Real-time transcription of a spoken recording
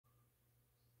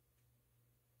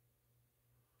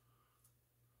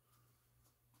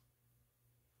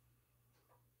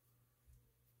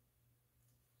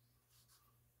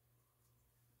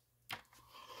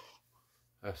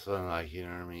That's something like, you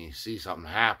know what I mean? You see something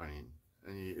happening,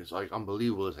 and it's like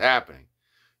unbelievable it's happening.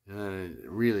 And then it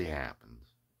really happens.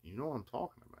 You know what I'm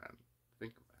talking about.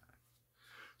 Think about it.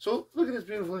 So look at this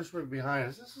beautiful instrument behind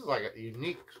us. This is like a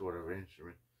unique sort of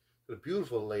instrument. It's a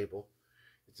beautiful label.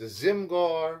 It's a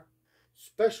Zim-Gar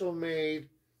special made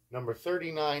number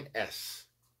 39S.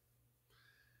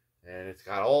 And it's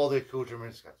got all the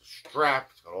accoutrements. It's got the strap.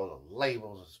 It's got all the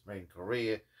labels. It's made in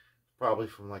Korea. It's probably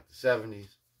from like the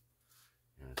 70s.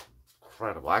 And it's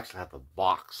incredible. I actually have the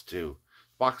box too.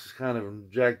 The box is kind of in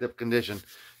jacked up condition.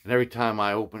 And every time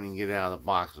I open and get it out of the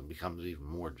box, it becomes even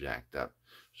more jacked up.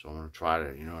 So I'm going to try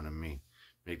to, you know what I mean,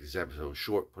 make this episode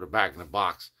short, put it back in the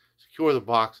box, secure the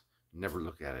box, never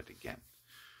look at it again.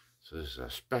 So this is a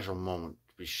special moment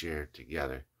to be shared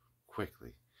together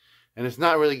quickly. And it's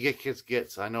not really Guitkits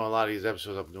Gits. I know a lot of these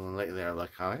episodes I'm doing lately are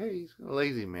like kind of, hey, he's kind of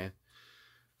lazy, man.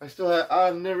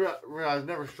 I've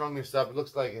never strung this up. It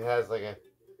looks like it has like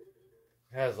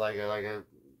a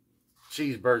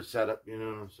cheese bird setup, you know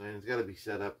what I'm saying? It's got to be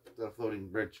set up. It's got a floating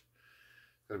bridge.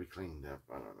 It's got to be cleaned up.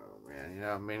 I don't know, man. You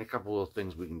know, I mean, a couple of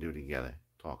things we can do together.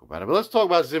 Talk about it. But let's talk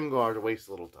about Zim-Gar to waste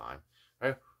a little time.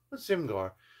 Right? What's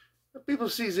Zim-Gar? People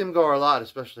see Zim-Gar a lot,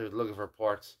 especially if they're looking for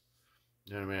parts.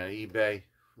 You know what I mean? eBay,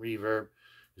 Reverb,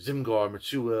 Zim-Gar,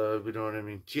 Matsuwa, you know what I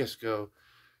mean? Tiesco.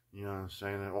 You know what I'm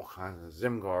saying? All kinds of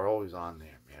Zim-Gar always on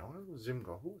there, man. What was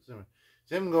Zim-Gar? Who was Zim-Gar?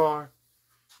 Zim-Gar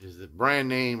is the brand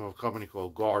name of a company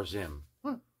called Gar Zim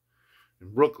in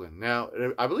Brooklyn. Now,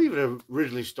 I believe it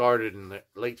originally started in the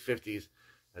late 50s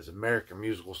as American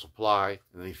Musical Supply,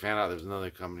 and then he found out there was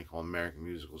another company called American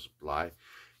Musical Supply.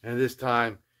 And this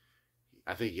time,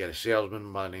 I think he had a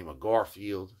salesman by the name of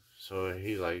Garfield. So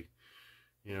he's like,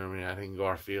 you know what I mean? I think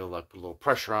Garfield like put a little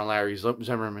pressure on Larry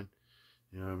Zimmerman.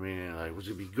 You know what I mean? And like, would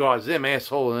you be Gar Zim,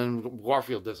 asshole? And then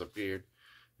Garfield disappeared.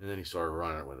 And then he started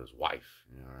running it with his wife.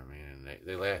 You know what I mean? And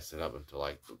they lasted up until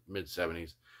like the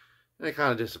mid-70s. And they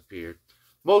kind of disappeared.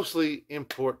 Mostly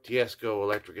import Tiesco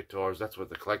electric guitars. That's what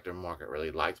the collector market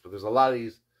really likes. But there's a lot of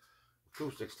these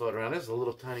acoustics floating around. This is a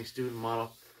little tiny student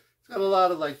model. It's got a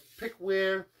lot of like pick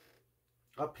wear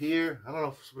up here. I don't know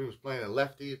if somebody was playing a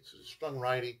lefty. It's a strung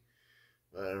righty.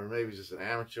 Or maybe just an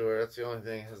amateur. That's the only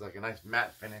thing. It has like a nice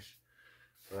matte finish.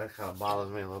 So that kind of bothers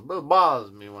me a little bit. It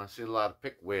bothers me when I see a lot of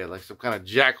pick wear. Like some kind of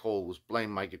jackhole was playing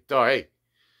my guitar. Hey,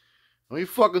 when you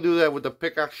fucking do that with the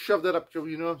pick, I shove that up your,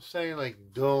 you know what I'm saying? Like,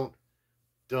 don't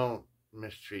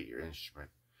mistreat your instrument.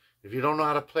 If you don't know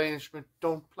how to play an instrument,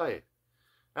 don't play it.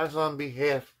 That's on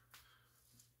behalf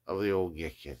of the old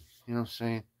Guitkit. You know what I'm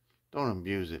saying? Don't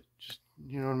abuse it. Just,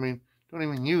 you know what I mean? Don't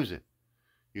even use it.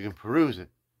 You can peruse it.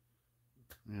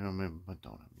 You know what I mean? But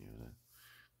don't abuse it.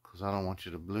 Because I don't want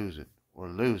you to blues it or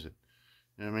lose it.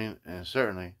 You know what I mean? And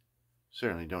certainly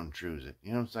don't intrude it.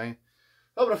 You know what I'm saying?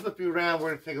 I'm going to flip you around. We're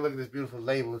going to take a look at this beautiful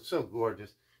label. It's so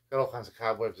gorgeous. Got all kinds of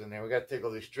cobwebs in there. We got to take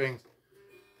all these strings.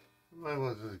 Might as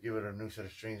well just give it a new set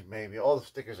of strings, maybe. All the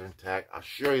stickers are intact. I'll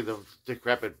show you the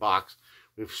decrepit box.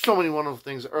 We have so many wonderful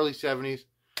things. Early 70s.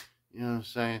 You know what I'm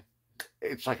saying?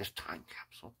 It's like a time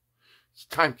capsule. It's a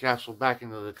time capsule back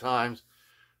into the times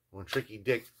when Tricky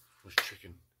Dick was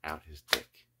tricking out his dick.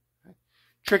 Right?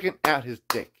 Tricking out his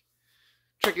dick.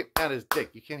 Tricking out his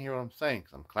dick. You can't hear what I'm saying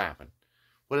because I'm clapping.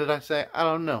 What did I say? I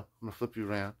don't know. I'm going to flip you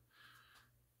around.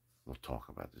 We'll talk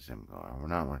about the Zim-Gar. We're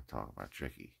not going to talk about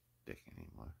Tricky Dick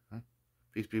anymore. Huh?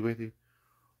 Peace be with you.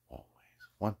 Always.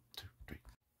 1, 2,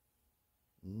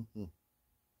 3.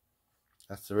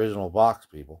 That's the original box,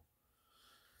 people.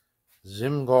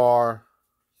 Zim-Gar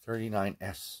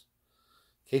 39S.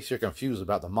 In case you're confused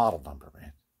about the model number,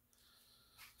 man.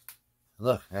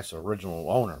 Look, that's the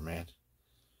original owner, man.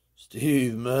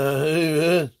 Steve, man. Hey,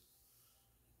 man.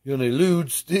 You gonna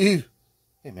elude Steve?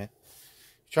 Hey, man.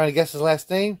 You trying to guess his last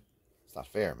name? It's not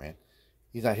fair, man.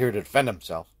 He's not here to defend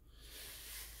himself.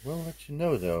 Well, I'll let you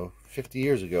know, though. 50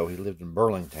 years ago, he lived in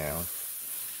Burlingtown.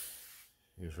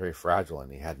 He was very fragile,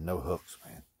 and he had no hooks,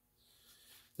 man.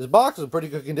 This box is in pretty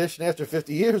good condition after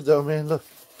 50 years, though, man. Look.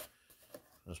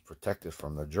 It was protected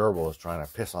from the gerbils trying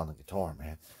to piss on the guitar,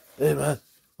 man. Hey, man.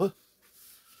 What?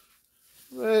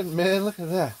 Hey, man, look at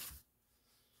that.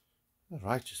 That's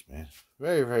righteous, man.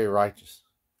 Very, very righteous.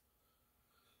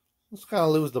 Let's kind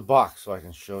of lose the box so I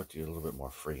can show it to you a little bit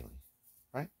more freely.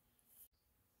 Right?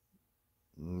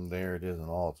 There it is in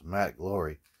all its matte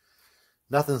glory.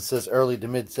 Nothing says early to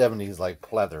mid-70s like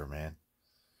pleather, man.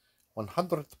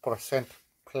 100%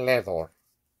 pleather.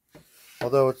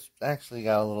 Although it's actually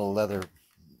got a little leather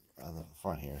on the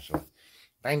front here, so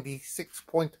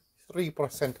 96.3%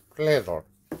 pleather.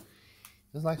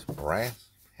 It's nice brass,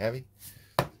 heavy.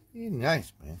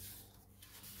 Nice, man.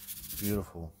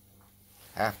 Beautiful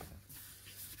happening.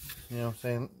 You know what I'm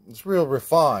saying? It's real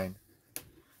refined. You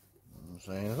know what I'm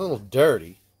saying? It's a little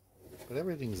dirty, but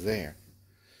everything's there.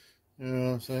 You know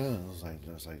what I'm saying?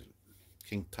 It's like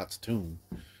King Tut's tomb.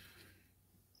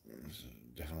 It's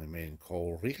definitely made in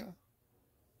Costa Rica.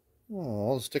 Oh,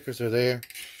 all the stickers are there.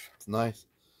 It's nice.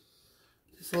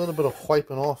 Just a little bit of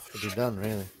wiping off to be done,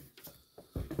 really.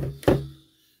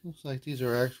 Looks like these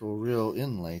are actual real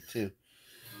inlay, too.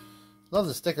 Love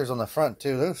the stickers on the front,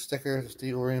 too. Those stickers,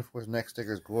 steel reinforced neck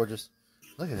stickers, gorgeous.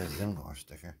 Look at that Zim-Gar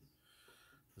sticker.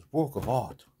 It's a work of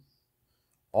art.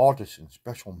 Artisan,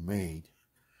 special made.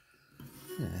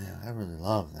 Yeah, I really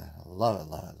love that. I love it,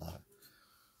 love it, love it.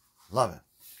 Love it.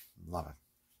 Love it.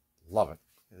 Love it.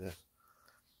 Look at this.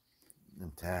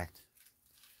 Intact.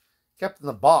 Kept in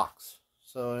the box.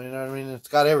 So, you know what I mean? It's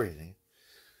got everything.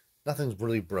 Nothing's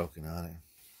really broken on it.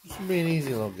 This should be an easy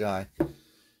little guy.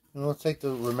 And let's take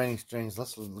the remaining strings.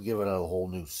 Let's give it a whole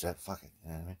new set. Fuck it. You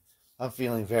know what I mean? I'm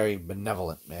feeling very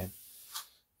benevolent, man.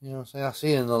 You know what I'm saying? I'll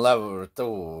see you in the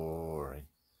laboratory.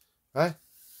 Right?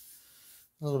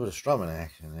 A little bit of strumming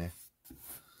action there.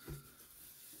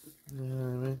 You know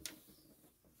what I mean?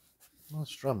 A lot of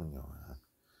strumming going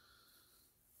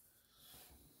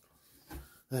on.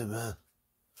 Hey, man.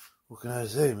 What can I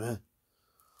say, man?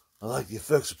 I like the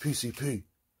effects of PCP.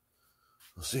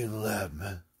 I'll see you in the lab,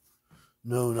 man.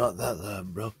 No, not that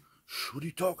lab, bro. Shh, what are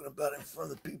you talking about in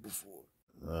front of the people for?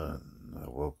 I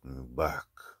welcome you back.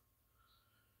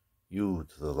 You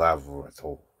to the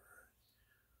laboratory.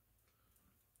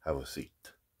 Have a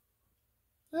seat.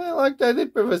 I like that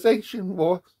improvisation,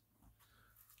 boy.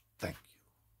 Thank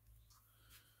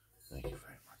you. Thank you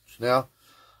very much. Now,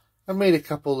 I made a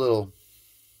couple little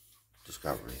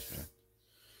discoveries, man.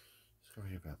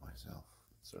 Discovery about myself.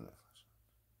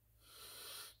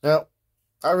 Now,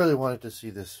 I really wanted to see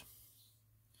this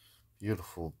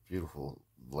beautiful, beautiful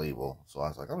label. So I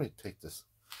was like, I'm going to take this.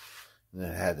 And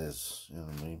it had this, you know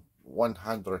what I mean,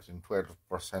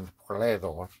 112%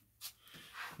 Play-Doh.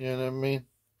 You know what I mean?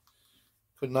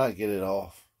 Could not get it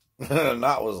off. The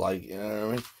knot was like, you know what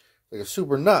I mean? Like a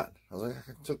super knot. I was like,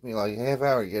 it took me like a half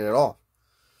hour to get it off.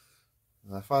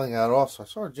 And I finally got it off, so I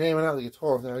started jamming out the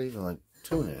guitar without even like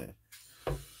tuning it.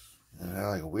 And I had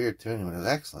like a weird tuning, but it was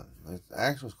excellent. The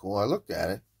action was cool. I looked at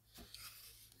it.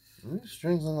 And these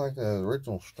strings look like the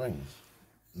original strings.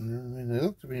 You know what I mean? They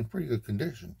look to be in pretty good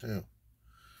condition, too.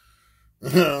 I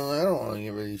don't want to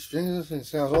get rid of these strings. This thing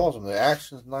sounds awesome. The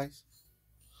action's nice.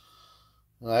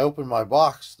 And I opened my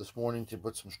box this morning to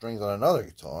put some strings on another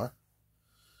guitar.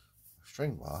 A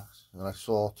string box. And I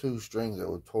saw two strings that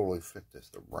would totally fit this.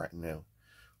 They're brand new.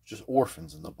 Just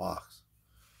orphans in the box.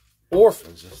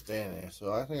 Orphans just standing there.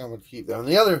 So I think I'm going to keep them. And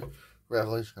the other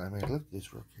revelation I made, look at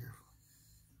this real carefully.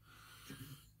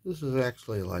 This is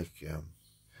actually like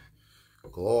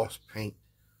gloss paint.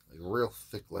 Like a real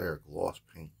thick layer of gloss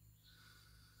paint.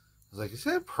 I was like, is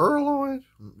that perloid?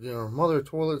 You know, mother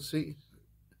toilet seat?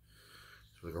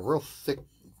 It's like a real thick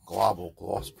global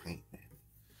gloss paint, man.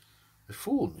 It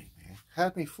fooled me, man.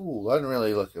 Had me fooled. I didn't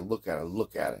really look at it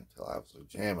until I was like,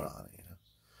 jamming on it, you know.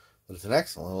 But it's an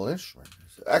excellent little instrument.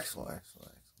 It's excellent,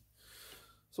 excellent.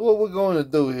 So what we're going to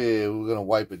do here, we're going to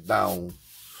wipe it down.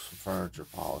 Some furniture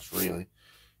polish, really.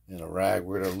 In a rag,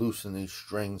 we're going to loosen these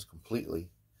strings completely.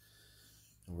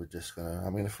 And we're just going to, I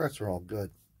mean, the frets are all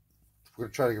good. We're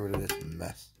going to try to get rid of this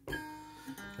mess.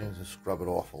 And just scrub it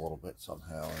off a little bit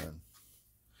somehow. And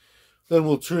then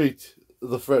we'll treat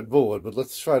the fretboard. But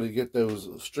let's try to get those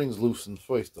strings loosened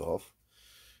first off.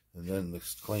 And then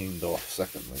it's cleaned off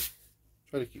secondly.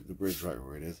 Try to keep the bridge right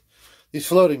where it is. These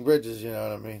floating bridges, you know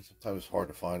what I mean? Sometimes it's hard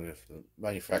to find it if the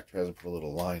manufacturer hasn't put a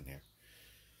little line there.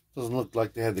 Doesn't look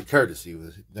like they had the courtesy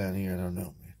with it down here. I don't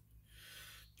know, man.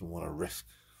 Don't want to risk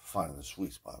finding the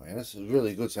sweet spot, man. This is a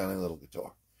really good sounding little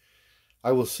guitar.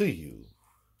 I will see you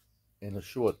in a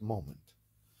short moment.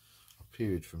 A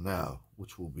period from now,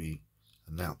 which will be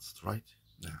announced right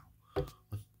now. 1,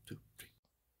 2, 3.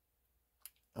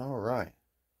 All right.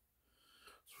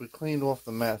 So we cleaned off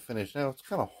the matte finish. Now, it's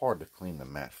kind of hard to clean the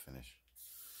matte finish.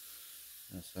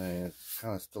 I'm saying it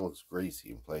kind of still looks greasy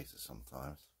in places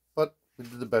sometimes. But we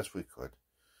did the best we could.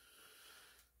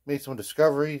 Made some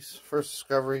discoveries. First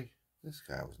discovery, this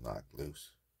guy was knocked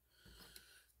loose.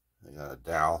 I got a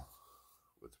dowel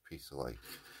with a piece of like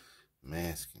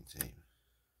masking tape.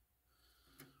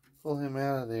 Pull him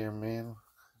out of there, man.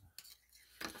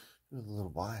 Do a little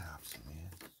biopsy, man.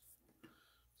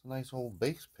 It's a nice old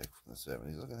bass pick from the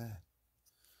 70s. Look at that.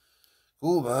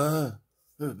 Cool, man.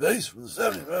 There's a bass from the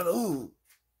 70s, man. Ooh.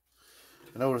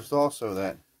 I noticed also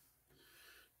that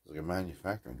there's like a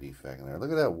manufacturing defect in there.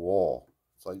 Look at that wall.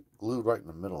 It's like glued right in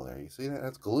the middle there. You see that?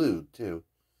 That's glued too.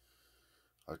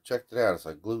 I checked it out. It's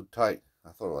like glued tight. I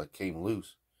thought it like came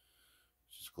loose.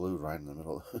 It's just glued right in the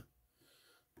middle.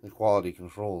 The quality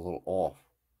control is a little off.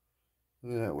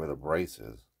 Look at that, where the brace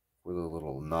is. Where the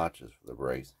little notches for the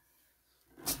brace.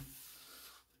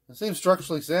 It seems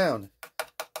structurally sound.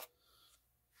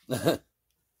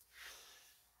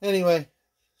 Anyway,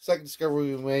 second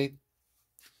discovery we made.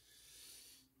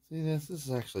 See this? This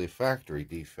is actually a factory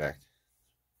defect.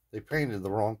 They painted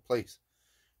the wrong place.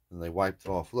 And they wiped it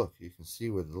off. Look, you can see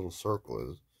where the little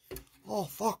circle is. Oh,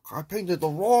 fuck, I painted the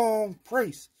wrong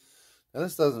place. Now,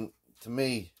 this doesn't, to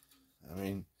me, I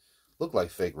mean, look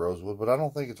like fake rosewood, but I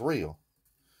don't think it's real.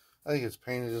 I think it's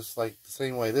painted just like the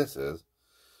same way this is.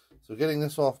 So getting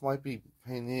this off might be a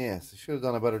pain in the ass. They should have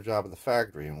done a better job at the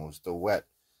factory and it was still wet.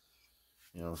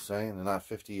 You know what I'm saying? And not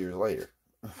 50 years later.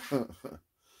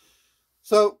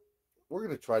 So, we're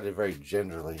going to try to very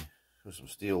gingerly with some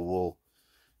steel wool,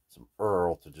 some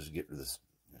Earl to just get rid of this,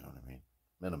 you know what I mean?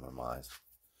 Minimized.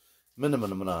 You know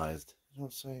what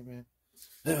I'm saying,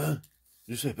 man?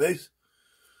 You say bass?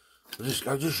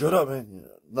 I just shut up, man. You know,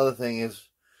 another thing is,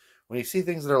 when you see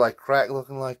things that are like crack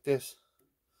looking like this,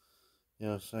 you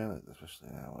know what I'm saying? Especially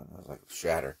that one, it's like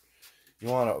shatter. You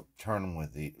want to turn them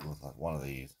with like one of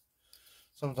these.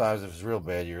 Sometimes if it's real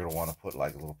bad, you're gonna want to put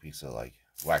like a little piece of like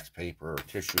wax paper or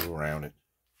tissue around it.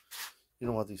 You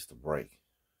don't want these to break.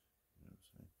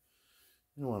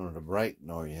 You don't want them to break,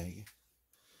 nor you.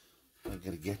 I'm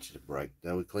gonna get you to break.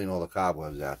 Then we clean all the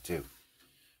cobwebs out too,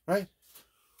 right?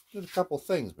 Did a couple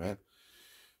things, man.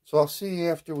 So I'll see you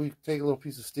after we take a little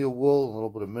piece of steel wool and a little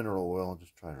bit of mineral oil and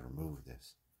just try to remove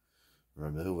this.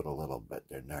 Remove it a little bit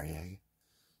there, Nariega.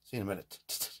 See you in a minute.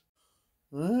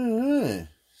 Alright.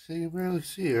 See, you barely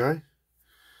see it, right?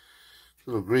 It's a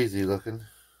little greasy looking.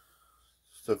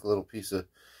 Just took a little piece of,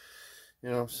 you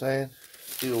know what I'm saying?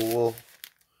 Steel wool,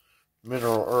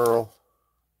 mineral Earl.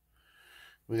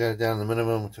 We got it down to the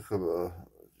minimum. We took a, you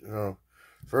know,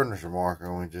 furniture marker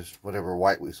and we just, whatever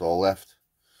white we saw left.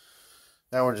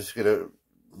 Now we're just gonna, you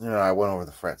know, I went over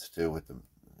the frets too with the,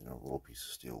 you know, little piece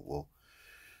of steel wool.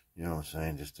 You know what I'm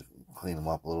saying? Just to clean them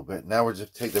up a little bit. Now we're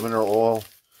just take the mineral oil,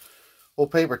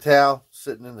 old paper towel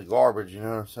sitting in the garbage. You know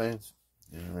what I'm saying?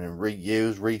 You know,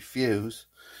 reuse, refuse.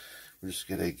 We're just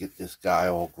gonna get this guy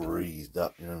all greased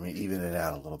up. You know what I mean? Even it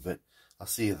out a little bit. I'll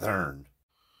see you then.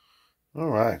 All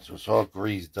right, so it's all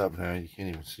greased up now. You can't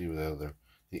even see where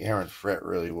the errant fret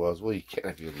really was. Well, you can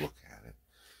if you look at it.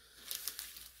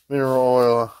 Mineral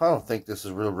oil. I don't think this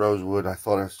is real rosewood. I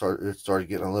thought it started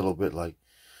getting a little bit like,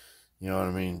 you know what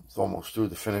I mean? It's almost through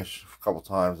the finish a couple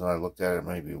times, and I looked at it.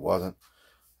 Maybe it wasn't.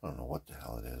 I don't know what the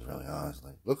hell it is, really,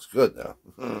 honestly. Looks good,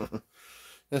 though.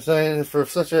 I'm saying, for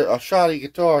such a shoddy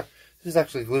guitar, this is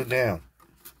actually glued down.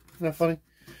 Isn't that funny?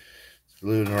 It's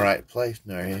glued in the right place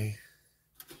now, eh?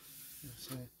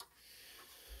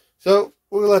 So,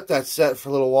 we'll let that set for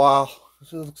a little while.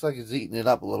 So it looks like it's eating it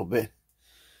up a little bit.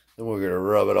 Then we're going to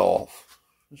rub it off.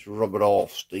 Just rub it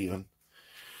off, Stephen.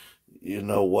 You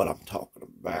know what I'm talking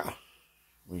about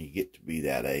when you get to be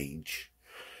that age.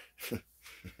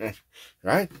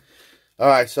 Right?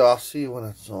 Alright, so I'll see you when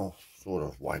it's all sort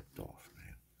of wiped off,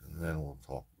 man. And then we'll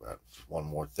talk about one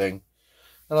more thing.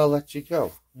 And I'll let you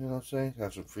go. You know what I'm saying?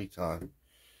 Have some free time.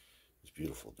 It's a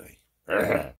beautiful day.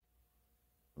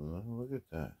 Look at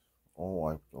that. All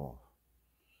wiped off.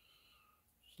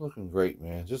 Just looking great,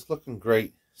 man. Just looking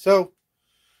great. So,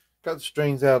 got the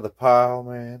strings out of the pile,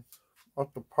 man.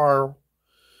 Out the pile.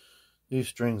 These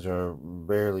strings are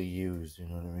barely used, you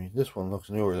know what I mean? This one looks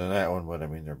newer than that one, but I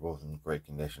mean, they're both in great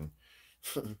condition.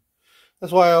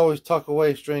 That's why I always tuck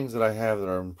away strings that I have that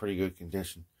are in pretty good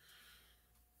condition.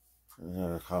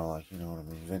 They're kind of like, you know what I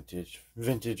mean,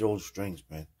 vintage old strings,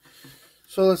 man.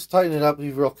 So let's tighten it up.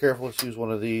 Be real careful. Let's use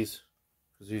one of these.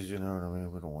 Because these, you know what I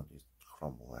mean, we don't want these to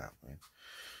crumble out, man.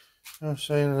 You know what I'm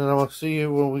saying? And then I'll see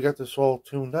you when we got this all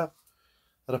tuned up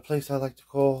at a place I like to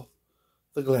call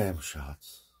the Glam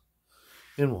Shots.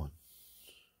 In 1,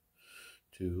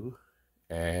 2,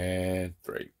 and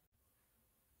 3.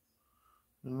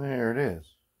 And there it is.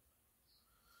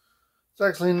 It's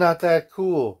actually not that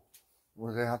cool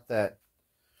without that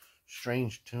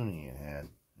strange tuning it had.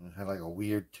 It had like a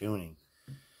weird tuning.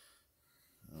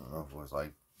 I don't know if it was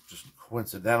like just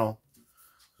coincidental.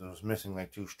 It was missing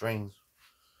like 2 strings.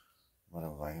 But it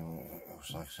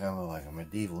was like sounding like a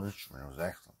medieval instrument. It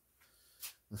was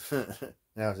excellent.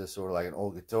 Now it's just sort of like an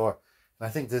old guitar. I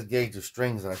think this gauge of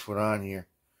strings that I put on here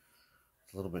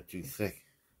is a little bit too thick.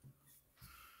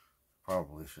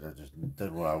 Probably should have just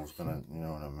did what I was gonna, you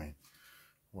know what I mean?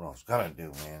 What I was gonna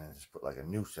do, man, is just put like a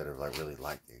new set of like really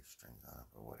light gauge strings on it,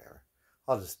 or whatever.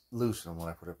 I'll just loosen them when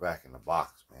I put it back in the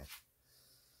box, man.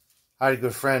 I had a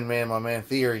good friend, man, my man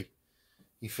Theory.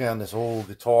 He found this old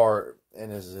guitar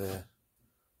in his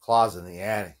closet in the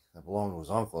attic that belonged to his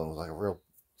uncle. It was like a real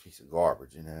piece of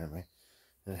garbage, you know what I mean?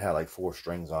 And it had like 4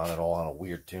 strings on it, all on a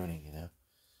weird tuning, you know?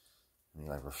 And he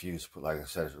like refused to put, like I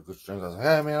said, good strings. I was like,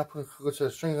 hey, man, I'll put a good set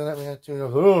of strings on that, man. Tune it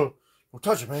up. Oh, don't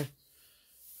touch it, man.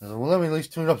 I was like, well, let me at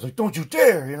least tune it up. He's like, don't you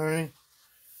dare, you know what I mean?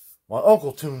 My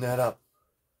uncle tuned that up.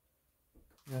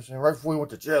 You know what I'm saying? Right before he went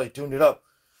to jail, he tuned it up.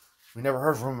 We never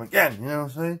heard from him again, you know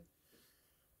what I'm saying?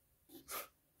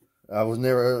 I was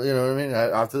never, you know what I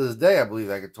mean? To this day, I believe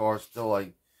that guitar is still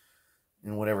like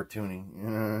in whatever tuning, you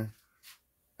know,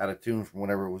 out of tune from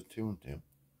whatever it was tuned to.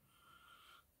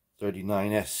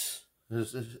 39S.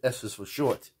 S is for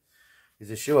short.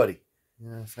 He's a shorty, you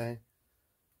know what I'm saying?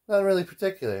 Not really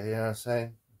particular, you know what I'm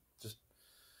saying? Just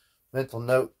mental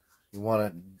note. You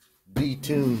want to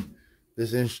detune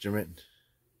this instrument.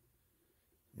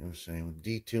 You know what I'm saying?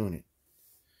 Detune it.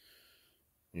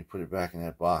 You put it back in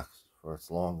that box for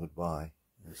its long goodbye.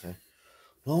 You know what I'm saying?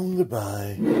 Long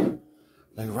goodbye.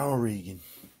 Like Ronald Reagan.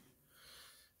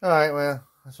 Alright, well,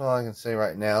 that's all I can say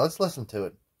right now. Let's listen to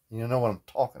it. You know what I'm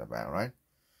talking about, right?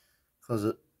 Because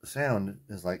the sound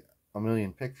is like a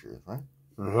million pictures, right?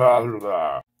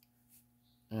 The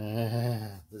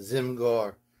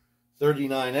Zim-Gar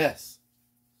 39S.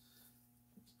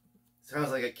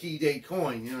 Sounds like a key date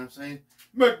coin, you know what I'm saying?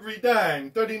 Mercury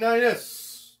Dang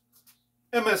 39S.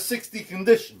 MS-60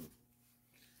 condition.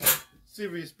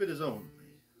 Serious bitters only.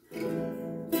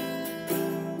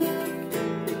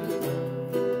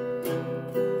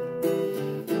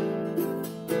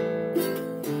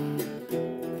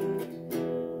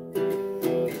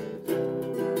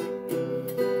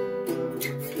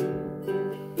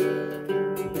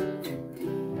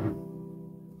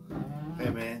 Hey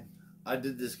man, I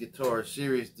did this guitar a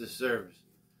serious disservice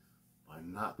by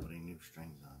not putting new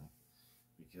strings on it,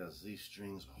 because these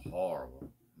strings are horrible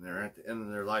and they're at the end of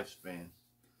their lifespan.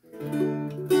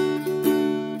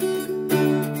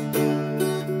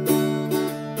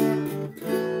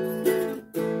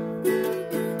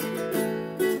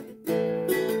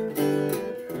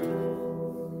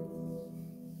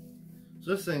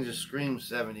 So this thing just screams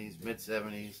 70s, mid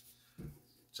 70s,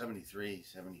 73,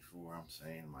 74, I'm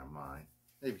saying in my mind.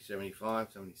 Maybe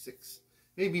 75, 76,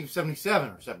 maybe even 77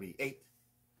 or 78.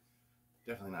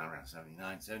 Definitely not around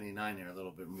 79. 79, they're a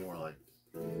little bit more like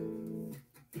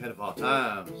ahead of our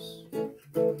times.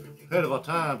 Ahead of our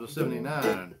times was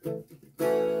 79.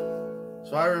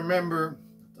 So I remember,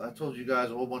 I told you guys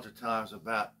a whole bunch of times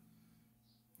about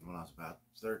when I was about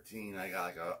 13, I got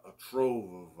like a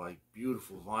trove of like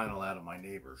beautiful vinyl out of my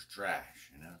neighbor's trash,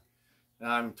 you know.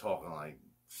 Now I'm talking like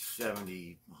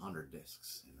 70, 100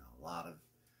 discs, you know, a lot of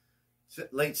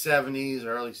late 70s,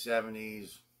 early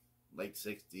 70s, late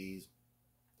 60s,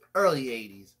 early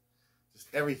 80s, just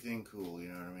everything cool, you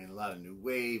know what I mean? A lot of new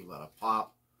wave, a lot of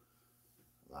pop,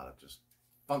 a lot of just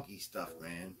funky stuff,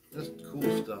 man. Just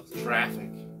cool stuff, Traffic.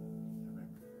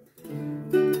 I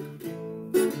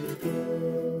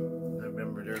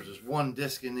remember there's this one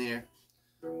disc in there.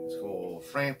 It's called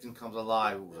Frampton Comes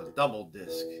Alive. It was a double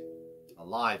disc, a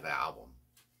live album.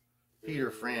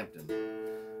 Peter Frampton.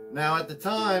 Now at the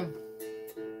time,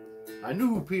 I knew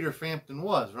who Peter Frampton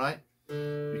was, right?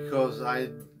 Because I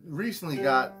recently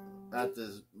got at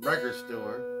this record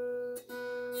store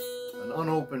an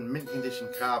unopened mint condition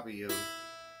copy of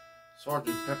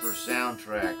Sgt. Pepper's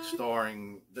soundtrack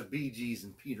starring the Bee Gees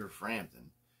and Peter Frampton.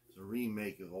 It's a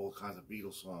remake of all kinds of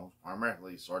Beatles songs,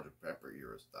 primarily Sgt. Pepper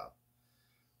era stuff,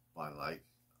 by like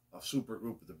a super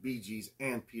group of the Bee Gees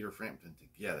and Peter Frampton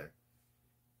together.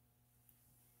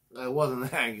 It wasn't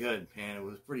that good, man. It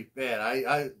was pretty bad.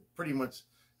 I pretty much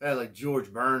had like George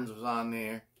Burns was on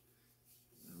there,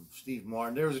 Steve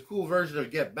Martin. There was a cool version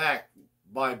of Get Back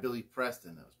by Billy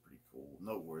Preston. That was pretty cool,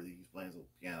 noteworthy. He's playing his little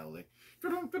piano lick.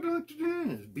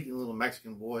 He's beating a little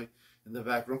Mexican boy in the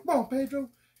back room. Come on, Pedro,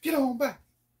 get on back.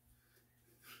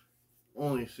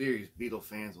 Only serious Beatle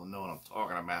fans will know what I'm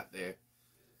talking about there.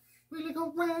 Really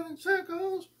go round in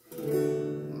circles.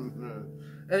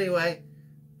 Anyway,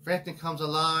 Frampton Comes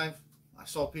Alive. I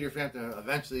saw Peter Frampton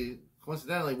eventually,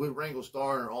 coincidentally, with Ringo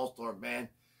Starr in an all-star band.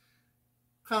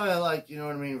 Kind of like, you know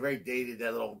what I mean, very dated,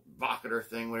 that little vocator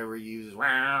thing, whatever he uses.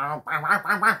 Yeah, I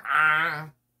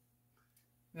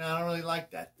don't really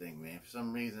like that thing, man. For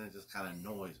some reason, it just kind of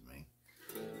annoys me.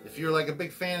 If you're like a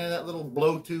big fan of that little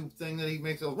blow tube thing that he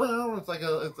makes, it's like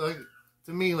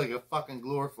to me, like a fucking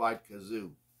glorified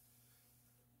kazoo.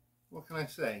 What can I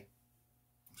say?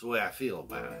 It's the way I feel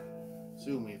about it.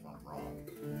 Sue me if I'm wrong.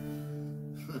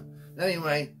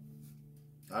 Anyway,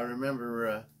 I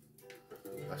remember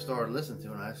I started listening to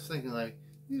it and I was thinking like,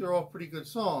 these are all pretty good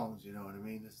songs, you know what I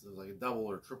mean? This is like a double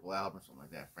or triple album or something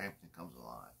like that. Frampton Comes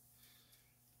Alive.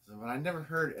 So, but I never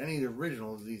heard any of the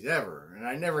originals of these ever. And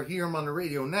I never hear them on the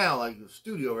radio now, like the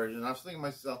studio version. And I was thinking to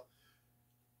myself,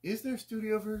 is there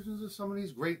studio versions of some of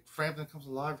these great Frampton Comes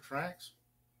Alive tracks?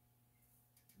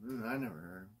 I never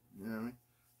heard them. You know what I mean?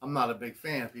 I'm not a big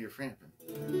fan of Peter Frampton.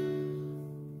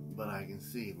 But I can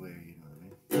see where, you know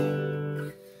what I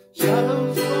mean?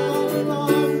 Shadows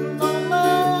falling on my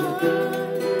eyes,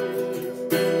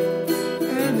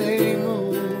 and they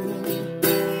move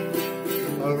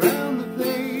around the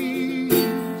page.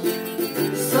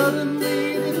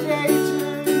 Suddenly the day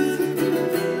turns into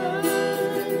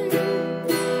night,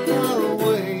 far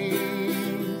away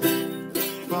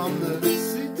from the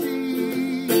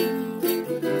city.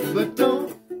 But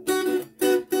don't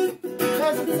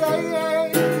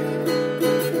hesitate,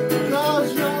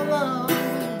 'cause your love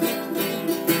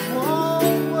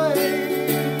won't wait.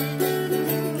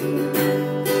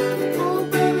 Oh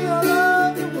baby, I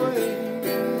love the way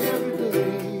every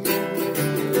day.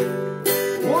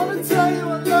 Wanna tell you I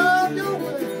love your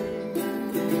way.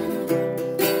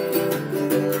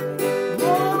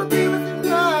 Wanna be with you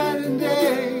night and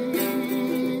day.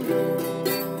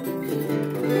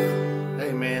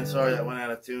 Hey man, sorry that went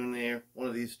out of tune there. One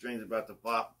of these strings about to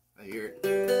pop. I hear it.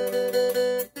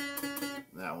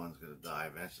 That one's gonna die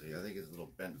eventually. I think it's a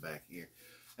little bent back here.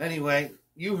 Anyway,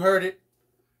 you heard it.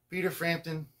 Peter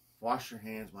Frampton, wash your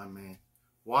hands, my man.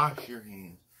 Wash your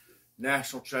hands.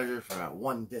 National treasure for that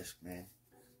one disc, man.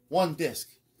 One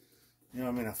disc. You know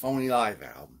what I mean? A phony live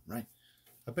album, right?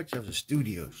 I bet you have a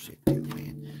studio shit too,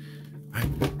 man. Right?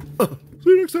 See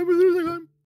you next time.